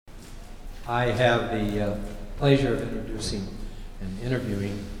I have the pleasure of introducing and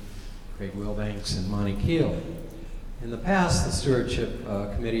interviewing Craig Wilbanks and Monty Keel. In the past, the Stewardship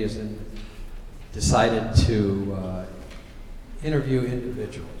Committee has decided to interview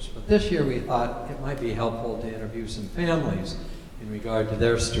individuals, but this year we thought it might be helpful to interview some families in regard to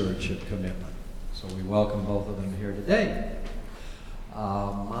their stewardship commitment. So we welcome both of them here today.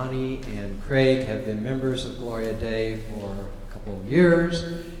 Monty and Craig have been members of Gloria Dei for a couple of years,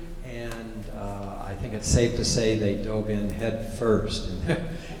 and I think it's safe to say they dove in head first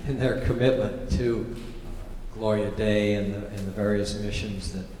in their commitment to Gloria Dei and the various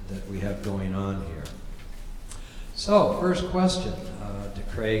missions that we have going on here. So, first question to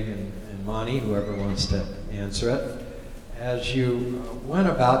Craig and Monty, whoever wants to answer it. As you went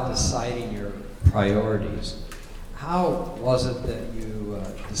about deciding your priorities, how was it that you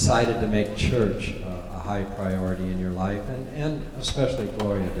decided to make church a high priority in your life, and especially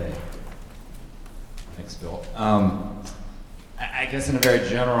Gloria Dei? Thanks, Bill. I guess in a very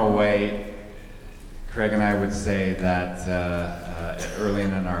general way, Craig and I would say that early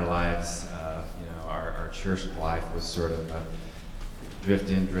in our lives, our church life was sort of drift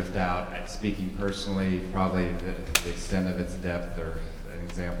in, drift out. Speaking personally, probably the extent of its depth or an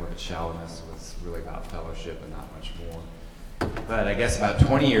example of its shallowness was really about fellowship and not much more. But I guess about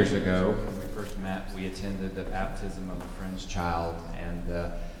 20 years ago, when we first met, we attended the baptism of a friend's child, and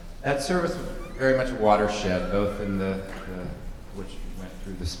that service was very much a watershed, both in the which we went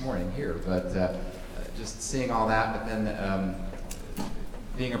through this morning here, but just seeing all that, but then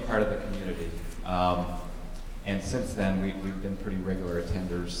being a part of the community. And since then, we've been pretty regular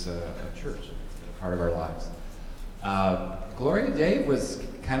attenders of church. It's been a part of our lives. Gloria Dei was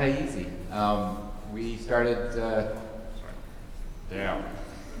kind of easy. We started, down.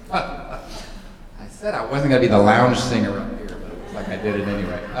 I said I wasn't going to be the lounge singer up here, but it looks like I did it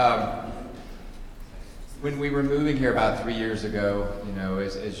anyway. When we were moving here about 3 years ago,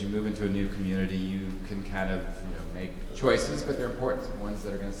 as you move into a new community, you can kind of, make choices, but they're important ones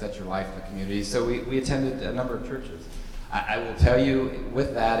that are going to set your life in the community. So we attended a number of churches. I will tell you,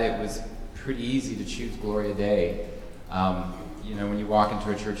 with that, it was pretty easy to choose Gloria Dei. When you walk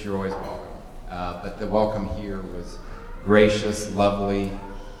into a church, you're always welcome. But the welcome here was gracious, lovely,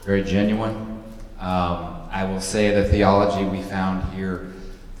 very genuine. I will say the theology we found here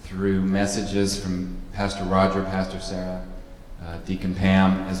through messages from Pastor Roger, Pastor Sarah, Deacon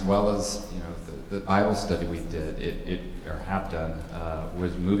Pam, as well as the Bible study we did, or have done,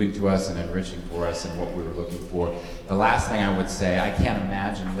 was moving to us and enriching for us and what we were looking for. The last thing I would say, I can't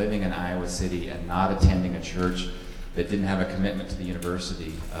imagine living in Iowa City and not attending a church that didn't have a commitment to the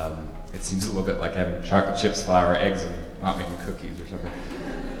university. It seems a little bit like having chocolate chips, flour, eggs, and not making cookies or something.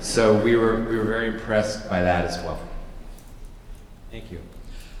 So we were very impressed by that as well. Thank you.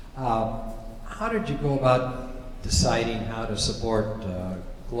 How did you go about deciding how to support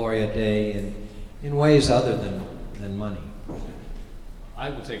Gloria Dei in ways other than money? I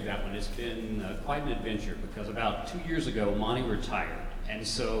will take that one. It's been quite an adventure because about 2 years ago, Monty retired. And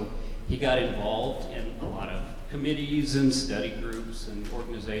so he got involved in a lot of committees and study groups and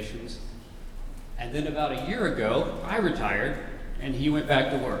organizations. And then about a year ago, I retired and he went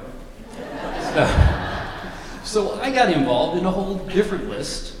back to work. So I got involved in a whole different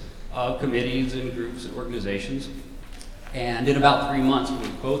list of committees and groups and organizations. And in about 3 months,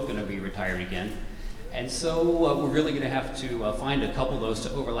 we're both going to be retired again. And so we're really going to have to find a couple of those to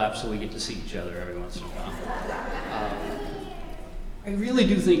overlap so we get to see each other every once in a while. I really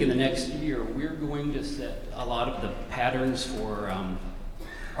do think in the next year, we're going to set a lot of the patterns for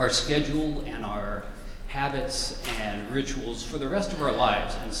our schedule and our habits and rituals for the rest of our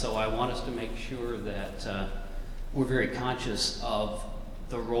lives. And so I want us to make sure that we're very conscious of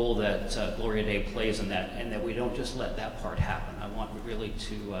the role that Gloria Dei plays in that, and that we don't just let that part happen. I want really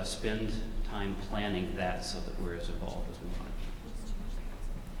to spend time planning that so that we're as involved as we want to be.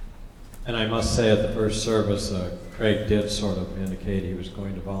 And I must say, at the first service, Craig did sort of indicate he was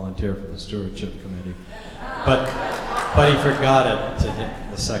going to volunteer for the Stewardship Committee, but he forgot it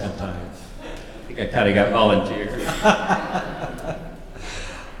the second time. I think I kind of got volunteered.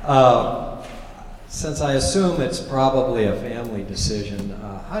 Since I assume it's probably a family decision,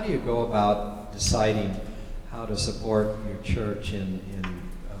 how do you go about deciding how to support your church in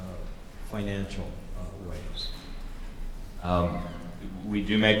financial ways? We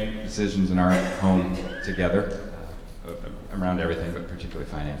do make decisions in our home together around everything, but particularly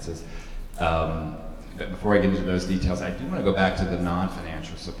finances. But before I get into those details, I do want to go back to the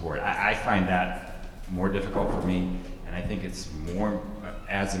non-financial support. I find that more difficult for me, and I think it's more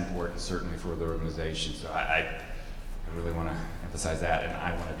as important, certainly, for the organization. So I I really want to emphasize that, and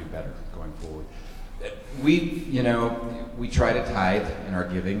I want to do better going forward. We try to tithe in our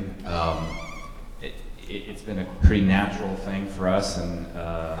giving. It's been a pretty natural thing for us, and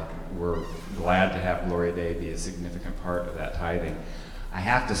we're glad to have Gloria Day be a significant part of that tithing. I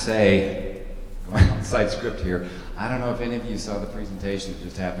have to say, going outside script here, I don't know if any of you saw the presentation that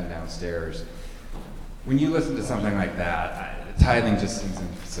just happened downstairs. When you listen to something like that, tithing just seems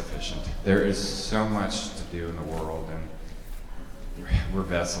insufficient. There is so much to do in the world, and we're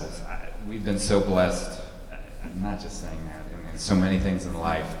vessels. We've been so blessed. I'm not just saying that. In so many things in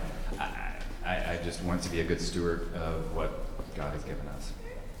life, I just want to be a good steward of what God has given us.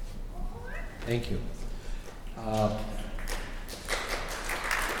 Thank you.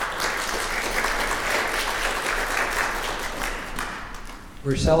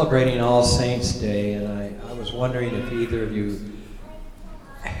 We're celebrating All Saints Day, and I was wondering if either of you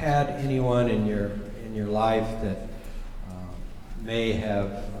had anyone in your life that may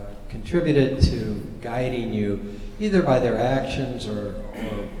have contributed to guiding you, either by their actions or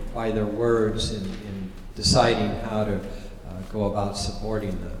by their words in deciding how to go about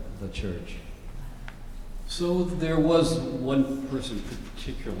supporting the church. So there was one person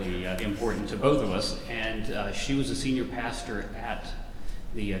particularly important to both of us, and she was a senior pastor at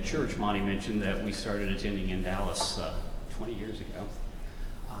the church Monty mentioned that we started attending in Dallas 20 years ago.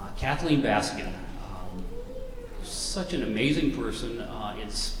 Kathleen Baskin, such an amazing person,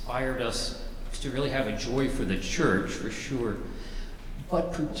 inspired us to really have a joy for the church, for sure,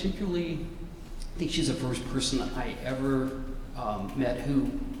 but particularly, I think she's the first person I ever met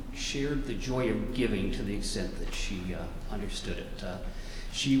who shared the joy of giving to the extent that she understood it.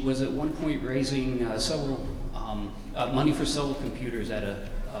 She was at one point raising several money for several computers at a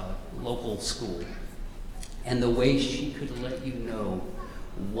local school, and the way she could let you know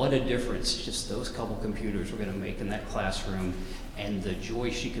what a difference just those couple computers were going to make in that classroom, and the joy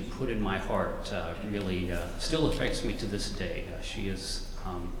she could put in my heart really still affects me to this day. She is,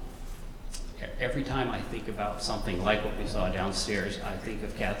 every time I think about something like what we saw downstairs, I think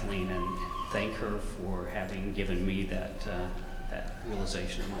of Kathleen and thank her for having given me that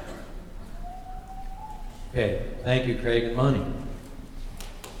realization in my heart. Okay, thank you, Craig and Monty.